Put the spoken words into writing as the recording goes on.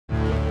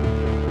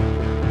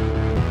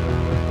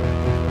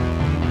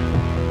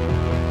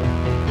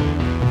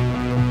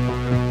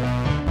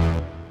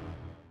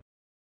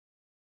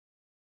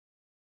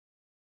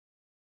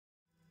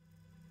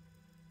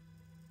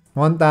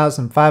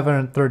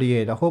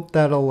1,538. I hope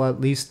that'll at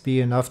least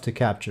be enough to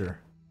capture.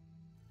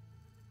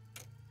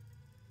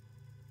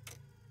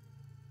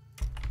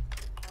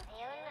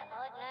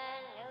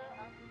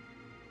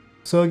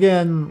 So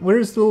again,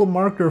 where's the little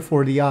marker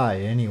for the eye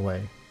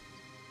anyway?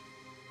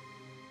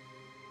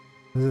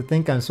 Does it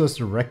think I'm supposed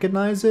to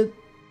recognize it?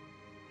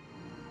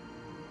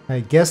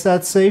 I guess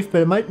that's safe,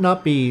 but it might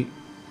not be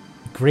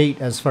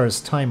great as far as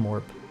time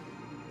warp.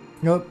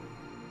 Nope.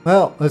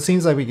 Well, it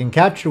seems like we can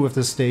capture with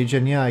this stage,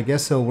 and yeah, I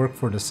guess it'll work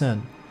for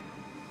descent.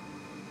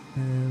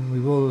 And we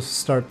will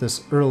start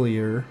this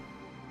earlier.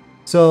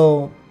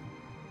 So,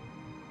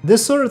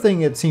 this sort of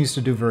thing it seems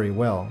to do very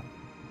well.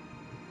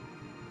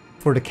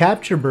 For the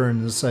capture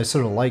burns, I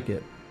sort of like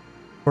it.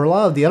 For a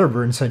lot of the other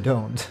burns, I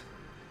don't.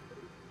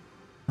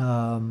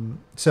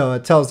 So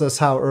it tells us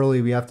how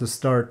early we have to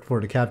start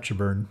for the capture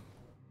burn.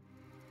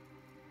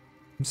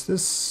 Is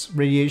this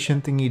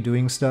radiation thingy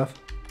doing stuff?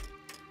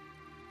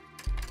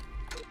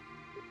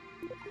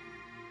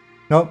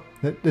 Nope,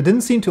 it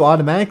didn't seem to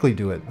automatically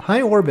do it.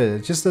 High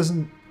orbit, it just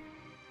doesn't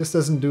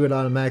do it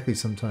automatically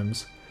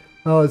sometimes.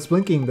 Oh, it's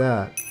blinking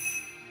that.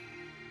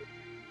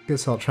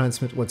 Guess I'll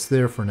transmit what's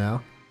there for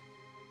now.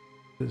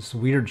 There's a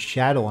weird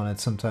shadow on it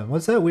sometimes.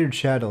 What's that weird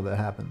shadow that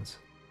happens?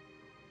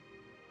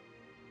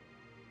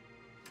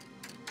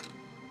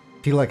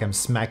 I feel like I'm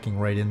smacking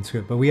right into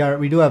it, but we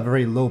do have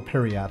very low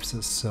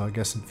periapsis, so I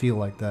guess it'd feel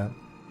like that.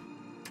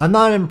 I'm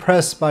not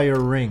impressed by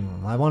your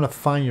ring. I want to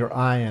find your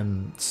eye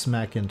and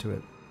smack into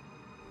it.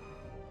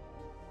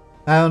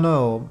 I don't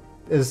know.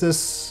 Is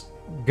this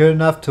good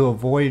enough to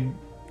avoid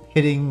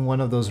hitting one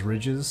of those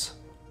ridges?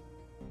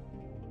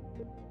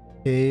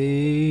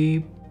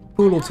 Okay,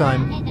 poodle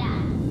time.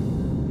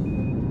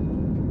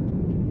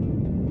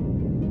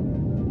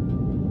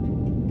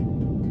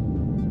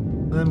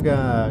 I'm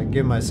gonna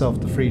give myself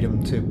the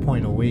freedom to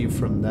point away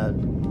from that.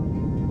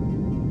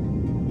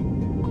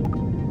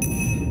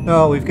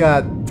 Oh, we've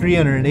got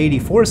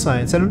 384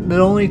 science, and it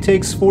only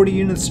takes 40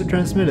 units to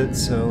transmit it,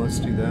 so let's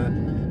do that.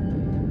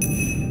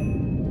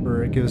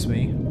 Or it gives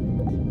me.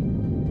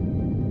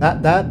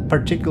 That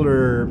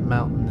particular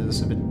mountain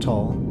is a bit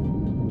tall.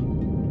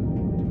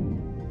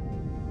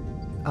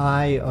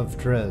 Eye of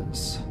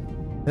Dres.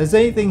 Does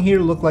anything here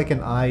look like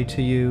an eye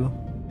to you?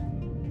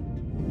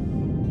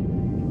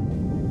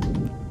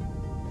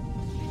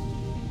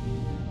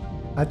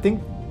 I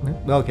think...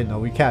 Okay, no,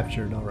 we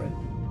captured, alright.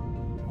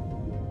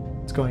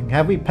 It's going...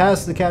 Have we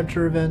passed the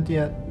capture event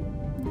yet?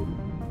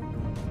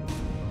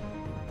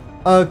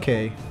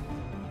 Okay.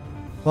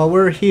 Well,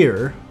 we're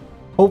here.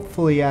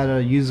 Hopefully at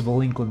a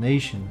usable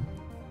inclination.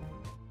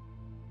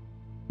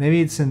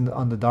 Maybe it's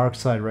on the dark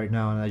side right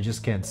now and I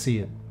just can't see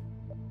it.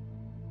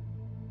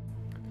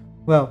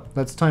 Well,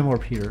 let's time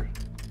warp here.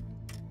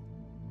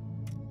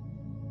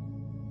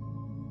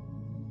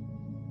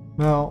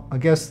 Well, I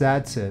guess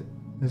that's it.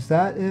 Is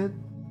that it?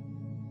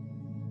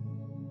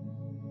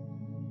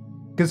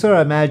 You can sort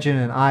of imagine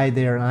an eye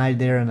there,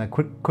 and a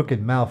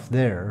crooked mouth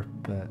there,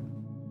 but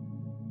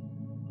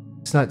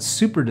it's not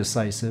super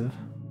decisive.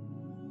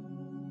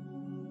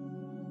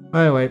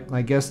 Anyway,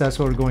 I guess that's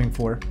what we're going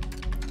for.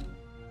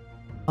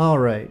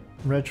 Alright,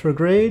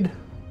 retrograde.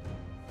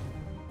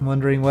 I'm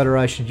wondering whether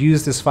I should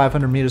use this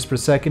 500 meters per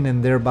second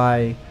and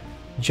thereby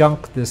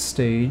junk this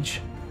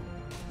stage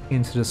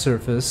into the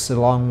surface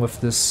along with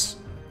this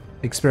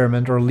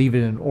experiment, or leave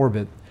it in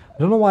orbit. I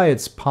don't know why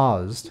it's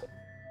paused.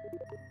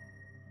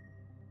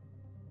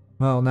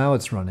 Well, now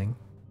it's running.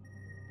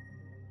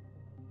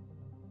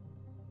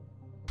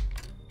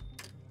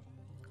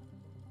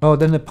 Oh,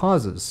 then it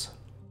pauses.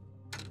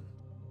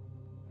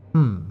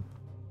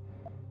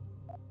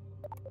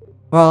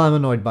 Well, I'm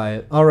annoyed by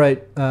it.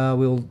 Alright,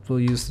 we'll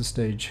use the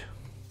stage.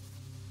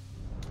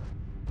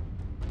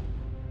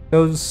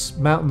 Those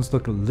mountains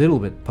look a little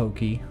bit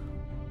pokey.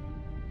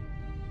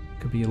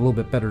 Could be a little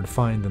bit better to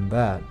find than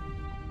that.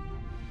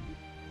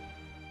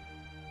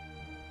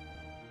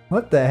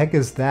 What the heck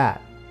is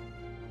that?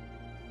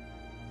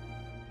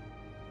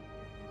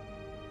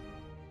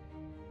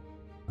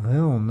 I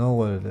don't know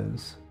what it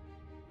is.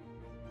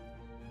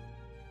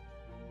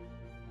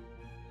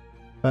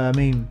 But I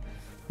mean,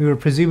 we were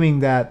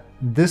presuming that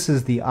this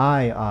is the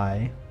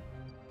eye.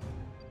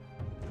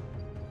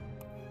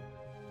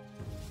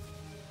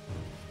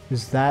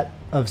 Is that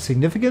of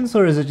significance,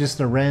 or is it just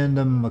a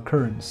random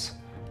occurrence?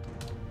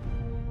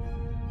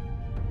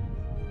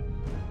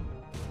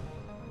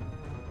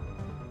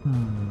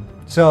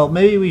 So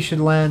maybe we should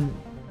land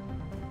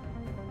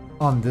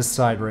on this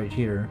side right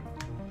here,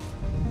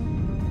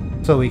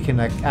 so we can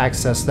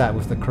access that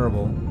with the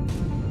Kerbal.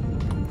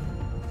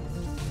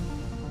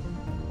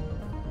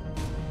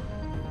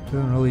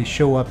 Doesn't really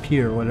show up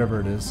here, whatever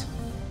it is.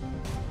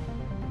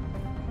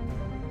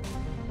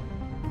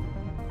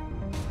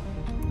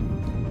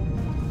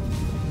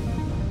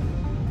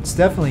 It's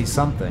definitely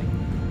something.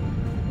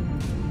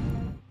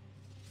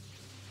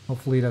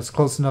 Hopefully that's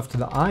close enough to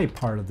the eye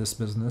part of this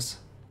business.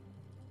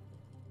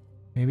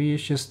 Maybe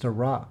it's just a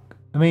rock.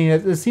 I mean,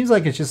 it seems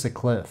like it's just a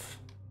cliff.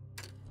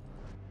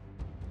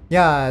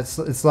 Yeah,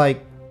 it's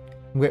like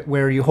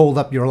where you hold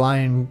up your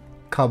lion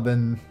cub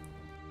and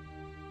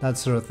that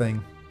sort of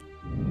thing.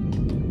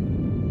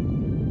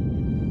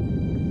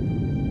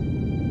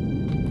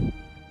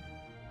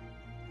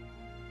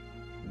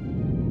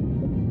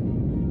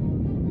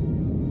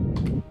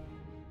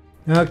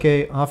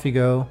 Okay, off you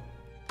go.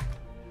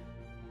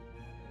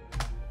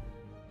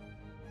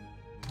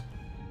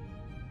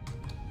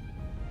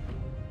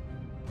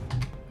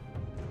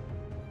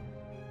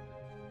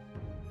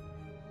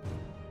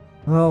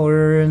 Well,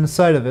 we're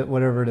inside of it,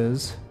 whatever it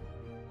is.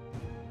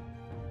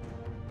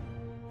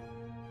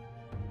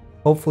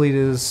 Hopefully it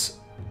is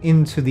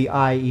into the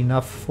eye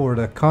enough for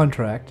the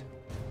contract.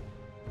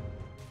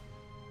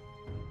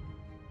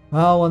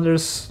 Well, when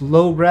there's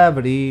low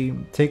gravity,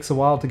 it takes a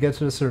while to get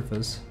to the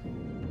surface.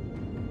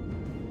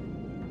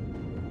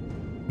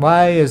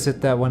 Why is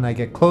it that when I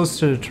get close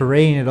to the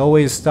terrain, it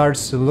always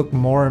starts to look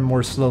more and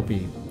more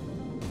slopey?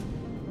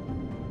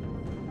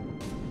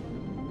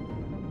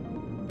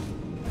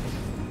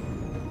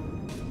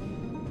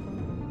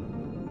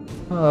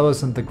 Well, that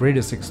wasn't the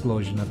greatest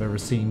explosion I've ever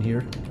seen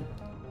here.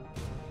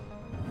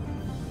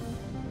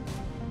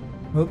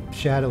 Oop,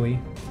 shadowy.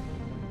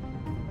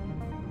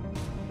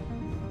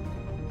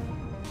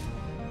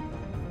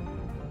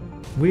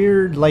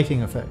 Weird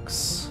lighting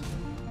effects.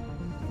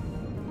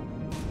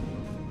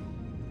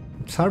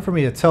 It's hard for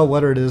me to tell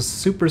whether it is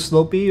super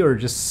slopey or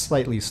just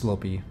slightly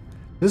slopey.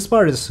 This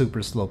part is super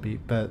slopey,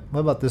 but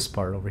what about this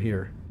part over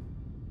here?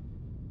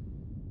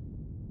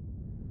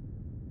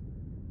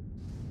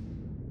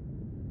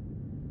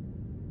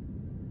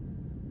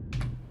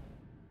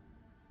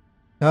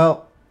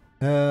 No,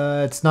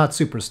 it's not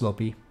super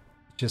slopey,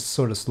 just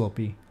sort of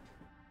slopey.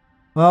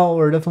 Well,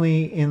 we're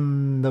definitely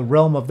in the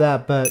realm of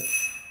that, but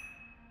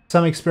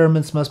some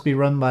experiments must be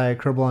run by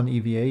Kerbal on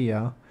EVA,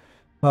 yeah.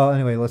 Well,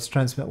 anyway, let's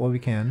transmit what we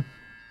can.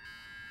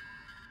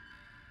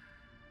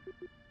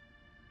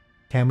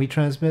 Can we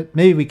transmit?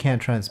 Maybe we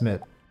can't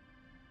transmit.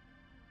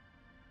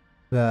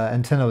 The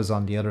antenna was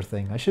on the other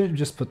thing. I should have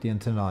just put the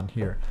antenna on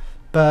here.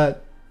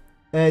 But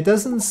it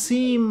doesn't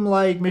seem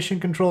like mission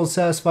control is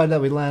satisfied that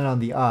we land on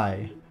the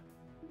eye.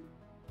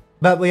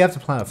 But we have to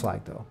plant a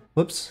flag though.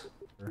 Whoops.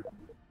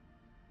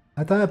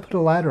 I thought I put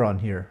a ladder on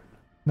here.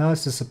 Now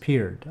it's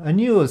disappeared. I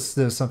knew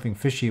there's something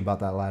fishy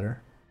about that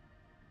ladder.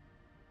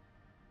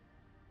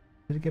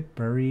 Did it get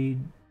buried?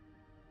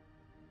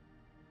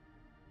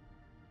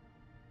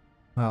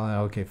 Well,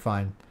 okay,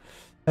 fine.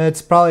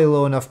 It's probably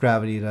low enough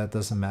gravity that it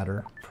doesn't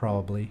matter.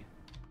 Probably.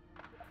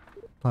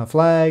 Plant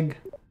flag.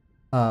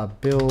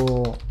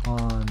 Bill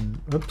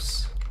on...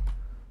 Oops.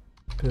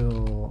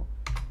 Bill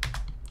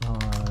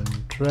on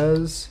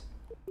Dres.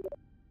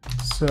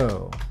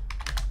 So,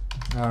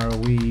 are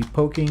we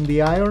poking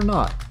the eye or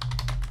not?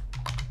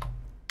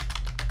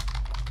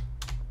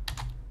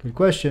 Good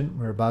question.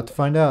 We're about to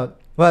find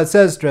out. Well, it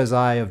says Dres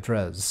Eye of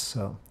Dres,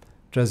 so...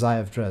 Dres Eye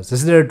of Dres.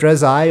 Is there a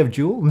Dres Eye of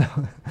Jewel?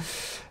 No.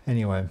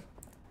 Anyway.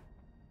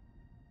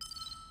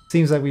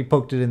 Seems like we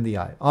poked it in the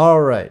eye.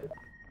 Alright.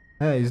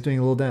 Hey, he's doing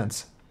a little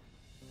dance.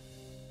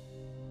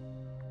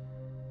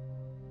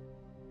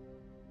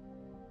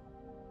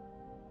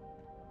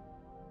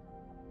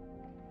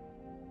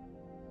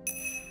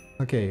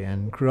 Okay,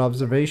 and crew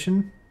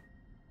observation.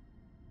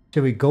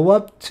 Should we go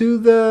up to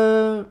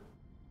the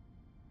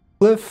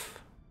cliff?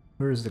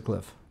 Where is the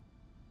cliff?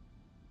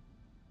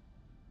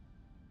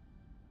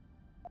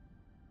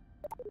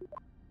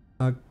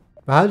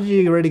 How did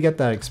you already get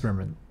that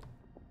experiment?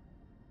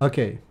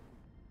 Okay.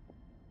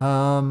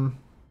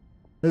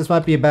 This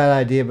might be a bad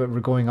idea, but we're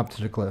going up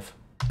to the cliff.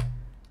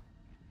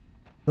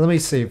 Let me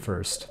save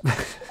first.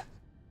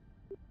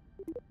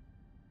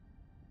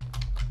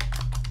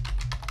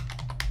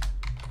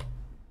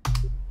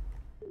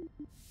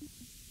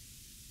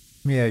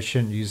 Maybe I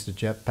shouldn't use the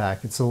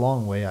jetpack. It's a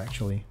long way,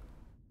 actually.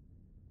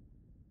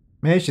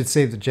 Maybe I should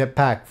save the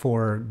jetpack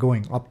for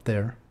going up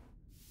there.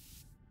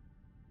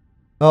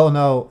 Oh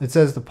no, it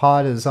says the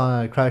pod is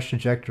on a crash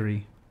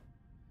trajectory.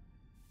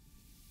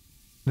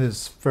 It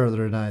is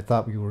further than I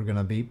thought we were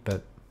gonna be,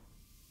 but...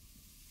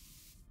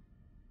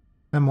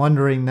 I'm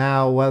wondering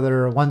now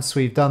whether once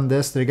we've done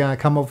this, they're gonna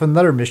come up with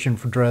another mission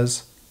for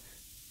Dres.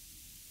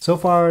 So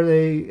far,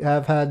 they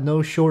have had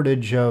no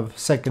shortage of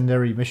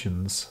secondary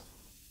missions.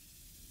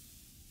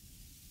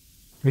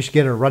 We should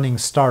get a running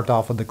start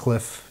off of the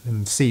cliff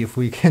and see if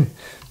we can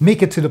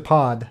make it to the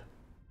pod.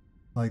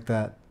 Like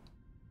that.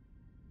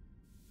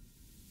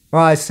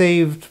 Well, I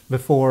saved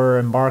before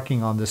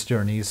embarking on this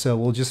journey, so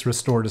we'll just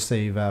restore the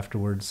save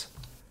afterwards.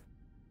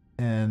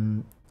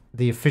 And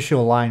the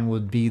official line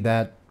would be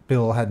that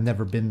Bill had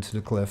never been to the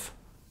cliff.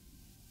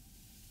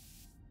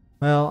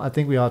 Well, I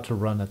think we ought to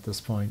run at this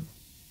point.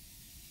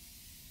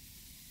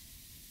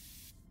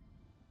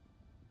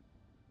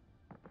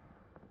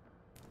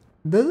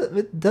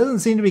 It doesn't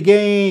seem to be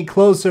getting any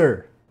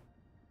closer.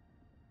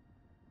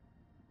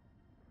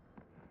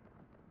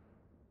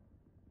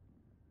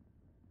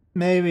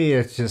 Maybe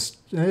it's just...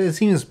 It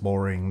seems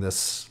boring,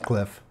 this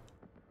cliff.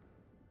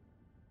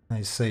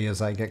 I say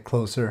as I get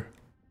closer.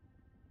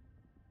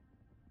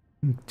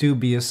 I'm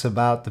dubious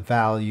about the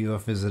value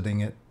of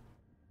visiting it.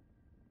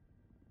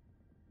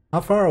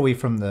 How far are we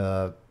from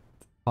the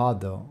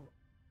pod, though?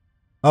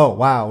 Oh,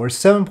 wow. We're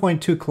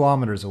 7.2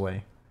 kilometers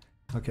away.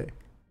 Okay.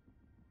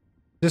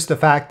 Just the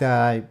fact that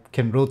I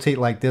can rotate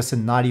like this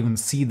and not even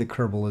see the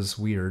Kerbal is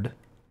weird.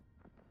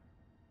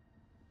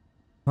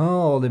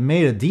 Oh, they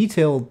made a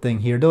detailed thing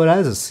here, though it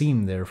has a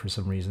seam there for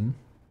some reason.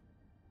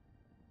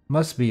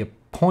 Must be a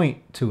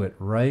point to it,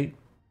 right?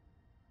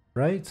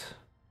 Right?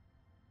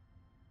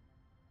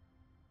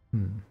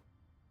 Do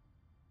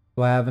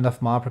I have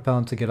enough mod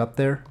propellant to get up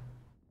there?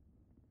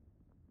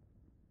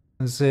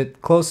 Is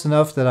it close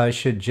enough that I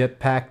should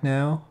jetpack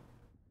now?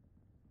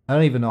 I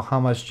don't even know how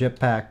much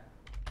jetpack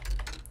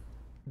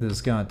this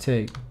is gonna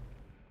take.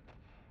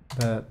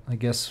 But I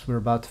guess we're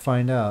about to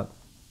find out.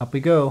 Up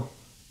we go.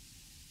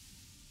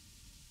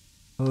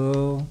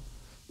 Oh,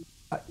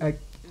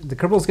 the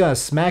Kerbal's gonna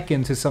smack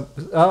into some.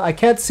 I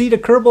can't see the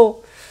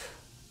Kerbal.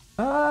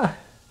 Ah.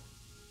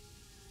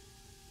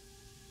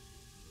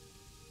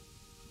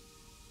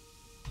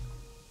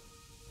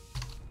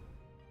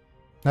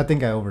 I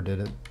think I overdid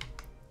it.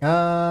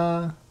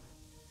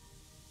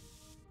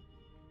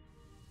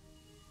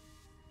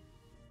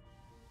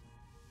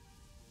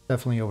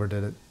 Definitely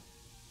overdid it.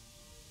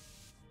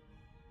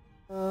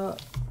 I'm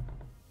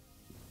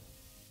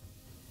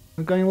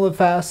going a little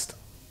fast.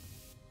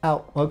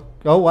 Ow.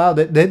 Oh wow,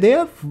 they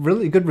have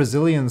really good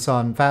resilience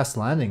on fast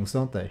landings,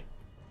 don't they?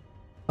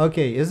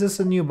 Okay, is this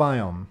a new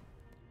biome?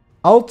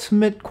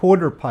 Ultimate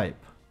quarter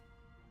pipe.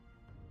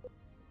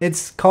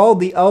 It's called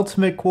the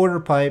ultimate quarter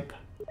pipe,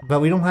 but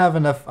we don't have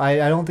enough.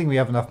 I don't think we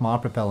have enough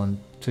mod propellant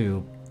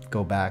to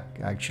go back,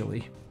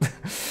 actually.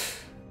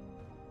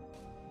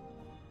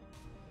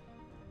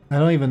 I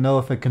don't even know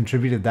if it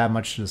contributed that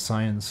much to the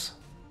science.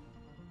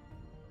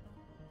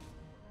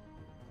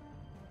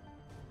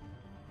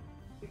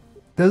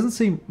 Doesn't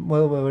seem...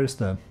 Well, where's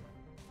the...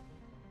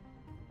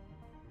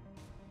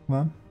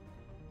 Well...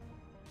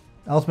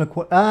 Ultimate...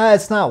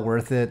 it's not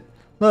worth it.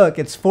 Look,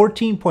 it's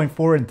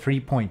 14.4 and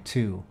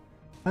 3.2.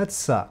 That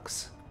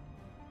sucks.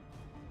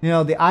 You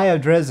know, the Eye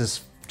of Dres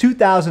is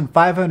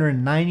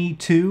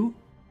 2,592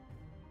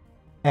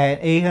 and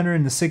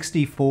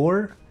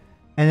 864.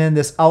 And then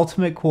this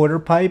ultimate quarter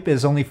pipe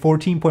is only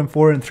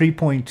 14.4 and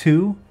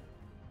 3.2.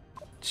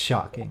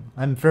 Shocking.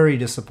 I'm very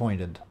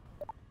disappointed.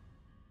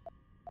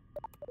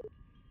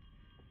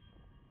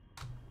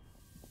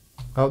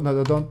 Oh,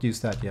 no, don't use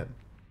that yet.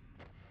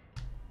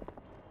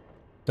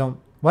 Don't.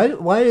 Why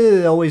do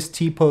they always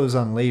T-pose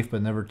on Leif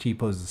but never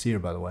T-poses here,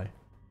 by the way?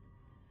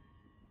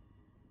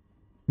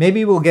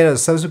 Maybe we'll get a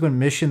subsequent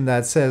mission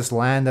that says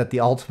land at the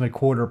ultimate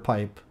quarter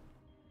pipe.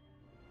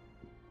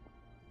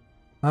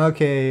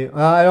 Okay,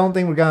 I don't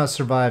think we're gonna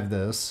survive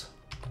this.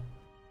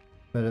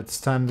 But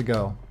it's time to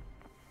go.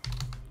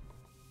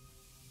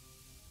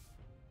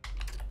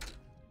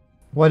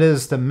 What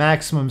is the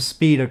maximum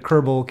speed a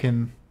Kerbal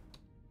can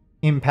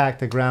impact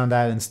the ground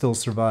at and still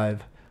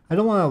survive? I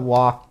don't want to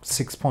walk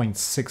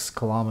 6.6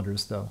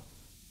 kilometers though.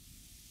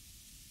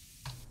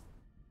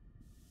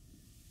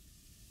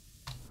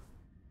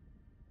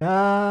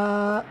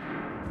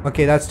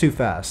 Okay, that's too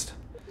fast.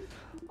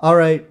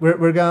 Alright,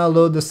 we're gonna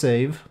load the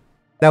save.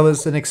 That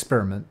was an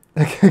experiment.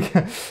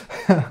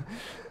 We're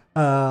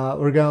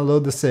gonna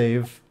load the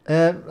save.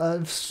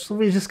 So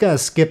we just gotta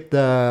skip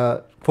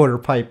the quarter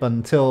pipe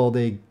until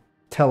they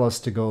tell us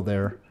to go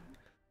there.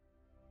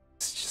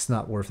 It's just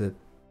not worth it.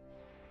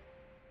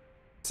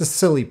 It's a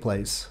silly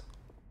place.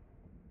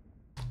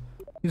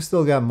 You've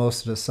still got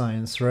most of the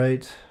science,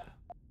 right?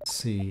 Let's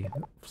see.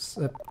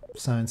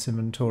 Science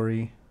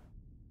inventory.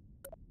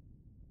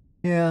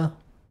 Yeah.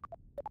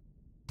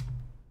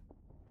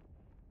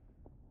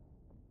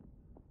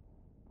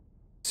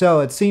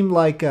 So it seemed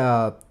like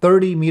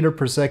 30 meter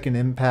per second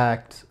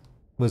impact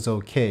was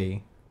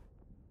okay.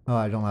 Oh,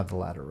 I don't have the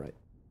ladder right.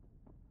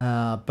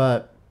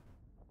 But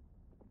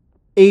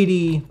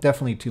 80,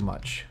 definitely too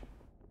much.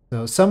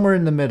 So somewhere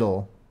in the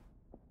middle.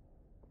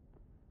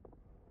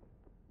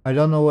 I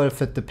don't know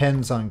if it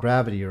depends on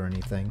gravity or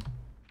anything.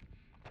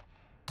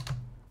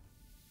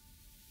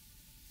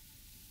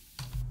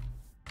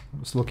 I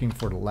was looking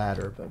for the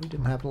ladder, but we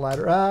didn't have the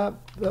ladder.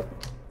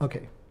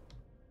 Okay.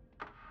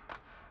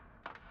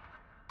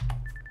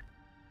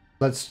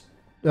 Let's...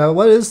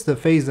 what is the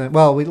phase...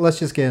 Well, let's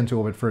just get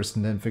into it first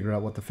and then figure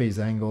out what the phase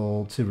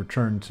angle to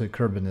return to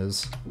Kerbin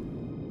is.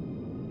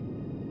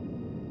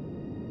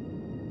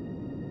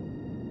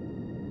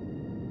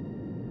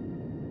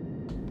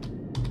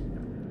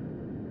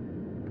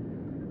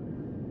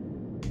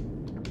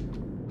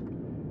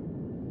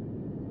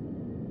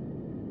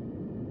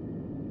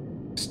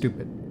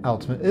 Stupid.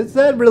 Ultimate. Is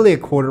that really a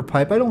quarter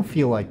pipe? I don't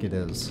feel like it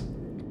is.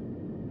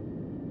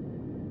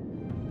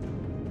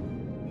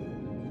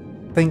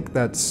 I think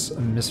that's a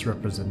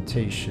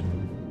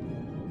misrepresentation.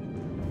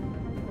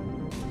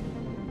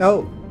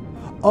 Oh!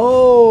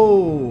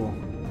 Oh!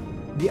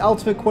 The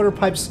ultimate quarter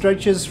pipe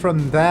stretches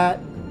from that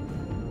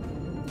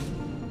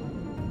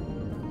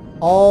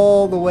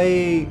all the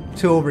way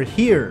to over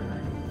here.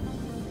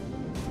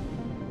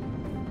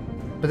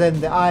 But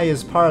then the eye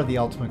is part of the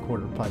ultimate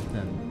quarter pipe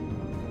then.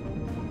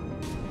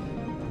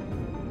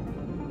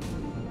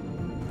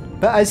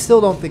 But I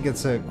still don't think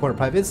it's a quarter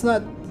pipe. It's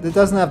not... It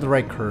doesn't have the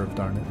right curve,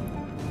 darn it.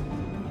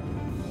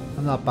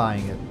 I'm not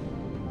buying it.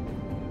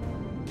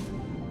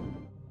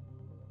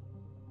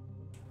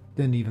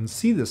 Didn't even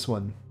see this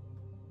one.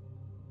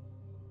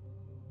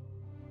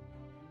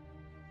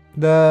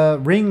 The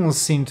rings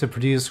seem to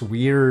produce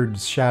weird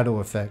shadow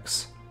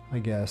effects, I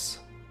guess.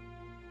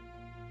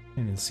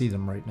 Can't even see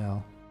them right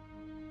now.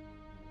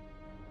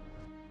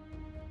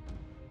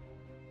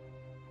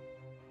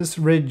 This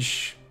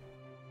ridge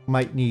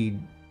might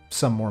need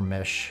some more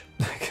mesh.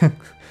 I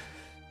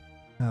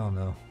don't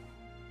know.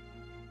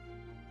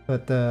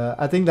 But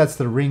I think that's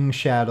the ring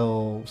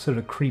shadow sort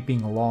of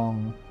creeping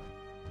along.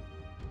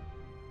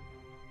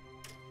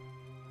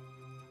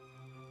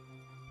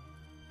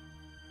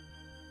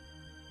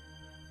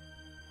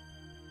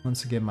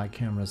 Once again, my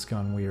camera's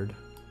gone weird.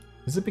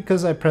 Is it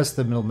because I pressed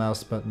the middle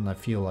mouse button? I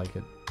feel like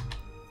it.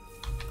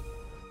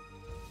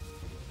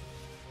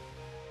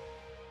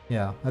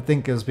 Yeah, I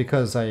think it's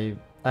because I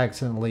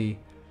accidentally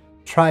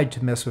tried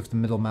to mess with the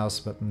middle mouse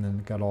button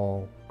and it got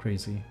all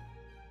crazy.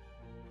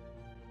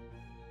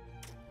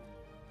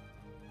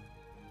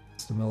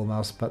 The middle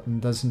mouse button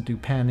doesn't do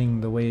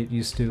panning the way it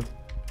used to.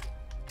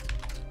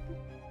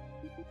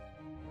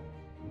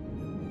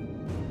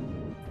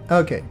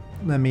 Okay,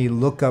 let me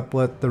look up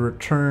what the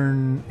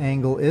return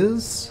angle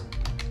is.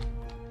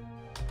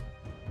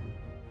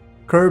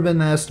 Kerbin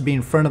has to be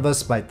in front of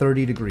us by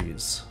 30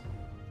 degrees.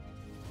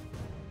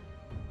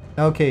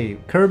 Okay,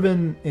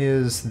 Kerbin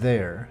is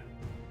there.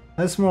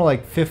 That's more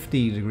like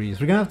 50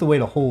 degrees. We're gonna have to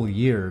wait a whole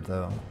year,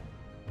 though.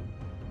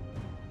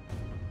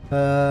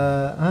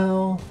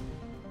 Oh.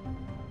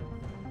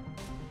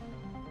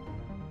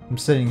 I'm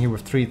sitting here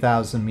with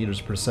 3,000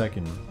 meters per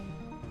second.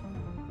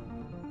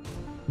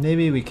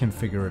 Maybe we can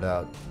figure it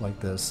out like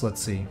this. Let's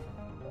see.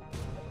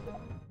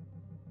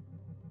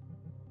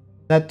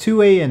 That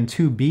 2A and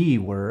 2B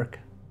work,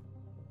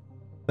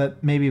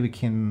 but maybe we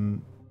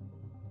can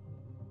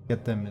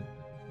get them in.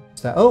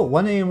 Oh,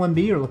 1A and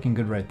 1B are looking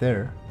good right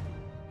there.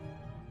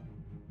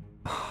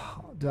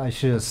 I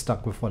should have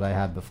stuck with what I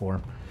had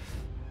before.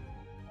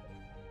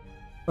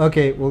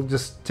 Okay, we'll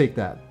just take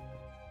that.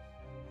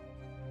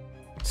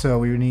 So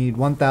we need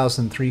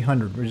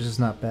 1,300, which is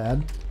not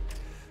bad.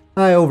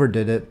 I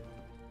overdid it.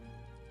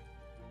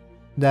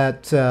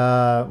 That,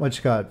 what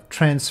you got?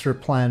 Transfer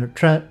planner,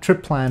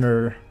 trip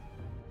planner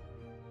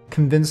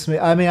convinced me.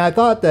 I mean, I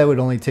thought that would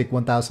only take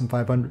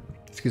 1,500,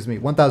 excuse me,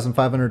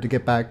 1,500 to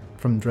get back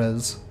from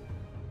Dres.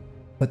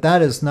 But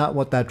that is not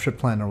what that trip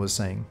planner was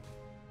saying.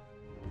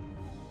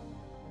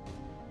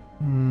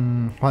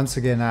 Once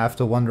again, I have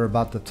to wonder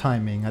about the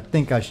timing. I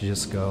think I should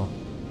just go.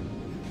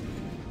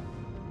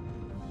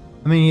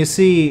 I mean, you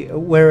see,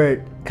 where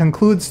it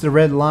concludes the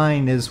red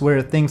line is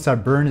where things are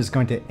burned is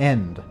going to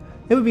end.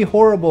 It would be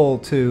horrible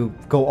to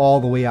go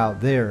all the way out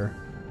there.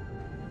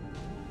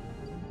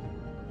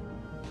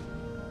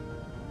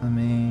 I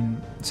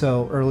mean,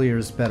 so earlier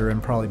is better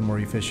and probably more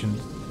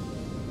efficient.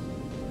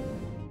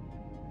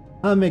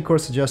 Make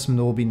course adjustment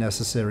will be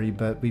necessary,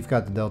 but we've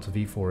got the Delta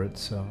V for it,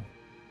 so...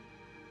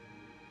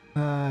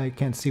 I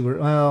can't see where...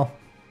 Well,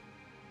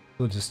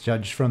 we'll just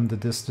judge from the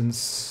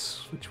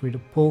distance which way to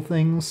pull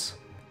things.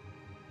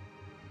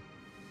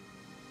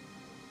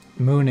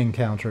 Moon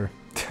encounter.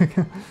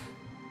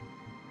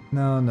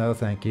 No,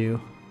 thank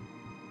you.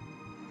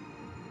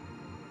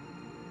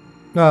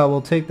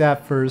 We'll take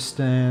that first,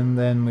 and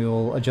then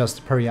we'll adjust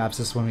the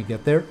periapsis when we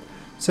get there.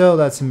 So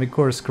that's a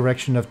mid-course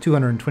correction of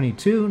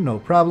 222, no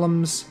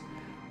problems.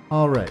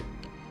 Alright.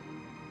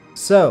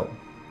 So,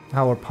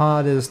 our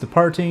pod is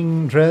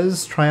departing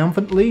Dres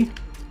triumphantly.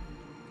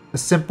 A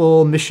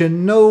simple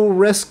mission, no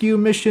rescue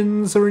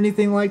missions or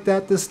anything like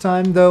that this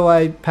time, though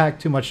I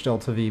packed too much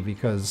Delta V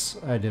because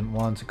I didn't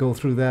want to go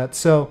through that,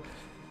 so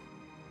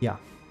yeah.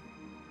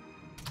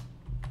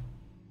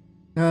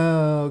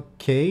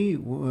 Okay,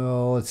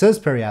 well, it says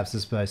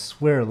periapsis, but I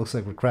swear it looks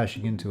like we're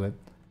crashing into it.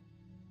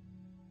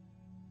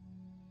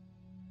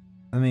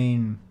 I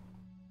mean,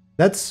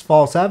 that's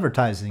false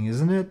advertising,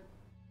 isn't it?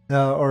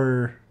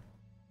 Or...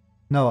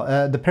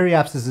 No, the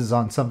periapsis is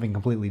on something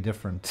completely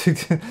different.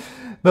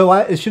 But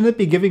why shouldn't it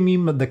be giving me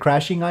the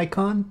crashing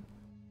icon?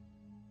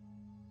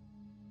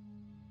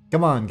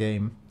 Come on,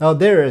 game. Oh,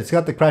 there, it's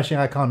got the crashing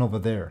icon over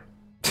there.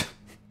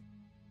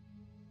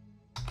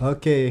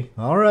 Okay,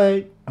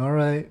 alright.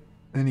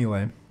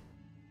 Anyway,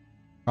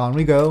 on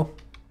we go.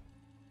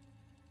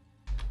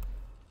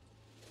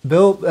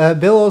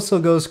 Bill also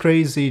goes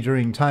crazy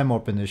during time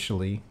warp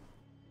initially.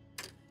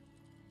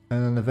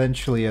 And then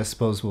eventually, I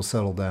suppose, we'll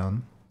settle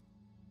down.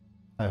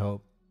 I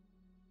hope.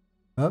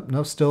 Oh,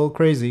 no, still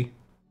crazy.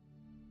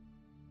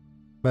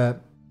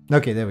 But,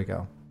 okay, there we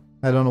go.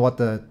 I don't know what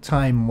the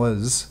time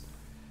was.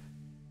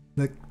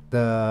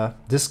 The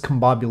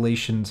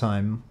discombobulation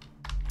time.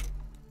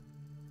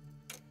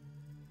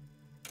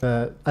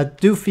 But I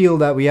do feel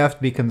that we have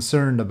to be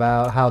concerned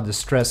about how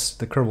distressed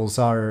the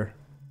Kerbals are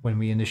when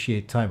we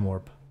initiate time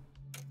warp.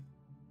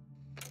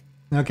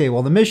 Okay,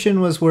 well, the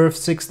mission was worth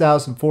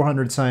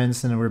 6,400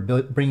 science, and we're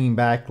bringing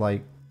back,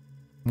 like,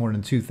 more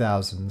than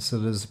 2,000, so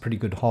this is a pretty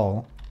good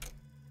haul.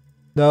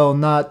 Though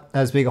not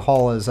as big a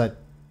haul as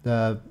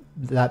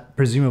that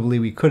presumably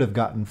we could have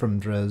gotten from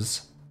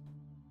Dres.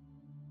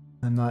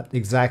 I'm not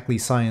exactly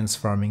science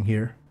farming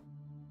here.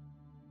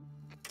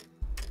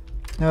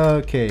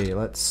 Okay,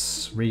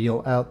 let's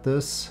radial out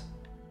this.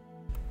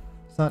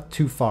 It's not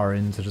too far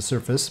into the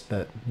surface,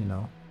 but, you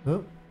know.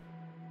 Oh.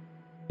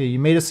 Okay, you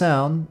made a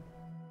sound.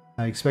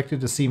 I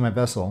expected to see my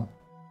vessel.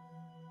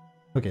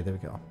 Okay, there we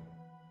go.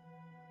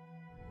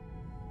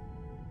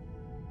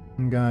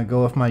 I'm gonna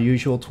go with my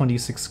usual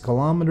 26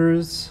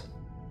 kilometers.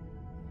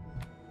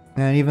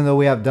 And even though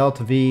we have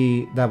Delta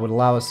V that would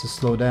allow us to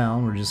slow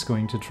down, we're just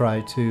going to try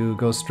to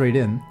go straight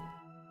in.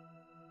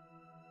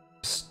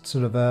 Just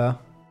sort of a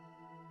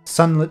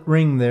sunlit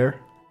ring there.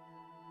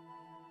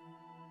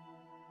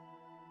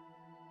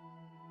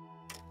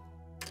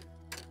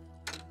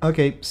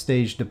 Okay,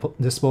 stage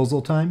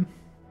disposal time.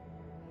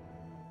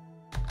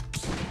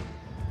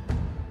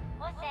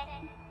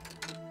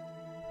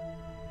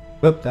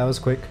 Whoop, that was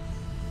quick.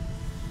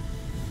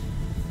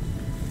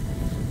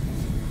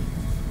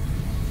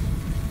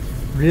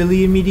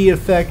 Really immediate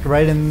effect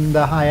right in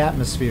the high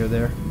atmosphere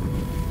there.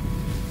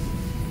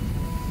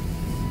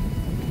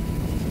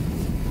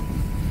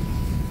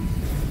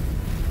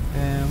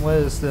 And what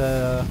is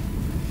the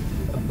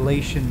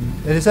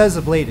ablation? It says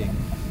ablating.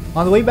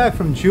 On the way back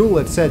from Joule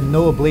it said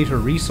no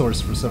ablator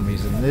resource for some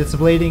reason. It's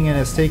ablating and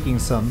it's taking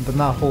some, but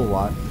not a whole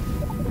lot.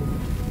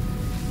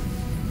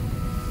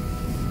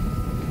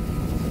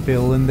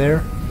 Fill in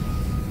there.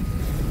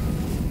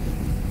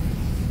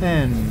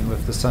 And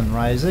with the sun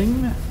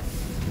rising,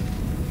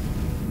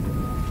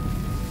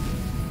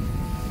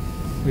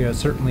 we are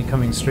certainly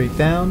coming straight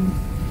down.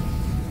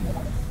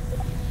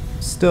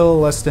 Still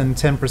less than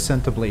 10%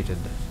 ablated.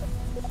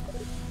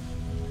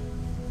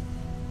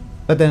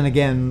 But then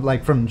again,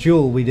 like from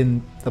Joule, we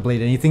didn't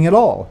ablate anything at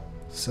all.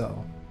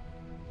 So,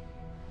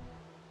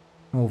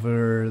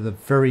 over the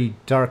very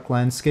dark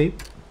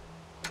landscape.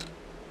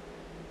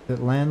 Is it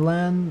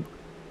land?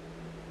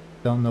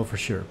 Don't know for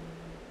sure.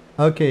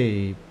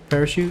 Okay,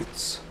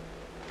 parachutes.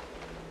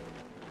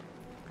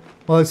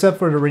 Well, except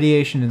for the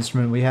radiation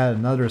instrument, we had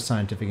another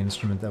scientific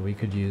instrument that we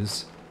could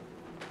use.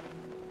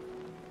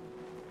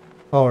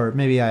 Or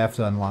maybe I have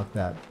to unlock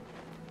that.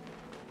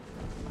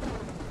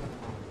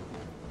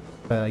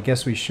 But I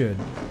guess we should.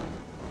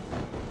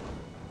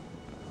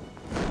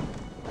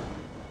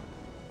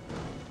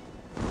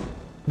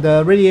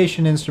 The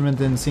radiation instrument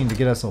didn't seem to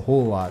get us a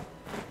whole lot.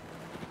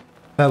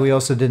 But we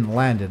also didn't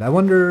land it. I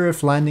wonder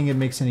if landing it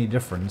makes any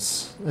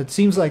difference. It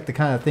seems like the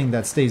kind of thing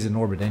that stays in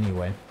orbit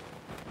anyway.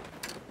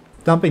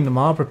 Dumping the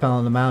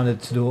monopropellant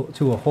amounted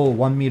to a whole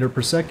 1 meter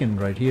per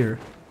second right here.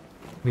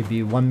 We'd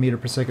be 1 meter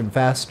per second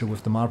faster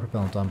with the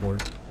monopropellant on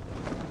board.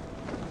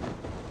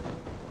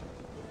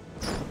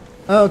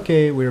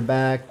 Okay, we're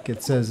back.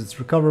 It says it's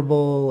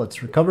recoverable.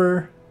 Let's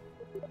recover.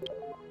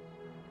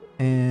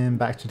 And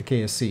back to the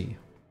KSC.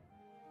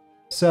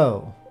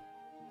 So,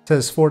 it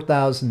says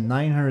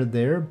 4,900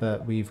 there,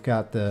 but we've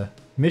got the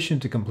mission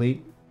to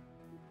complete.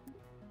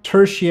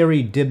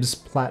 Tertiary Dibs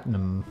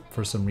Platinum,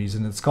 for some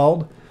reason it's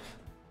called.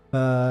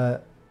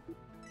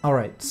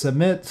 Alright,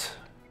 submit.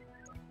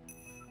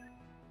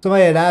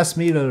 Somebody had asked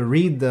me to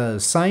read the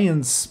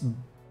science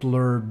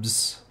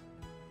blurbs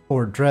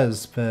for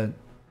Dres, but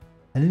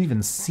I didn't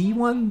even see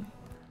one?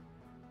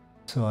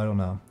 So I don't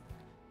know.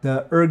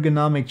 The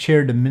ergonomic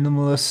chair, the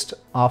minimalist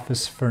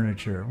office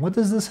furniture. What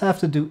does this have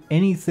to do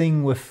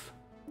anything with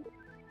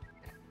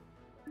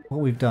what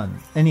we've done?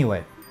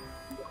 Anyway.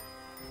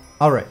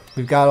 Alright,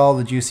 we've got all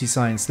the juicy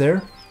science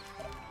there.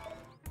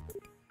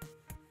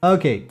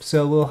 Okay,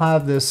 so we'll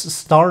have this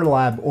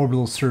Starlab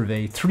orbital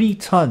survey, 3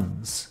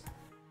 tons.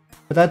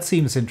 But that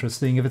seems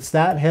interesting. If it's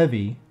that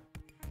heavy,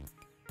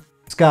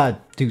 it's gotta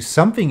do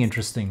something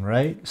interesting,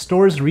 right?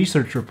 Stores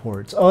research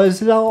reports. Oh,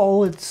 is it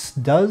all it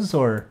does,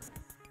 or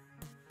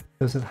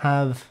does it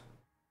have...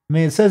 I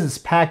mean, it says it's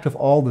packed with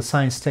all the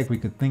science tech we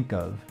could think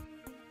of.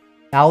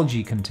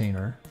 Algae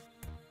container.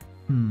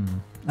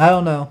 I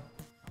don't know.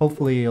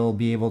 Hopefully you'll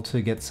be able to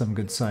get some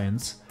good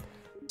science.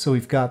 So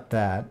we've got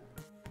that.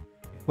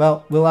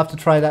 Well, we'll have to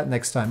try that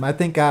next time. I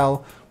think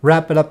I'll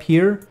wrap it up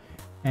here,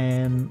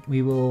 and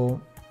we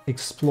will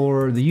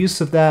explore the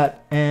use of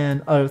that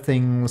and other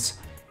things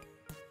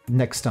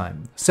next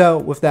time. So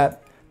with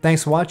that,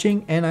 thanks for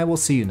watching, and I will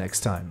see you next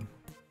time.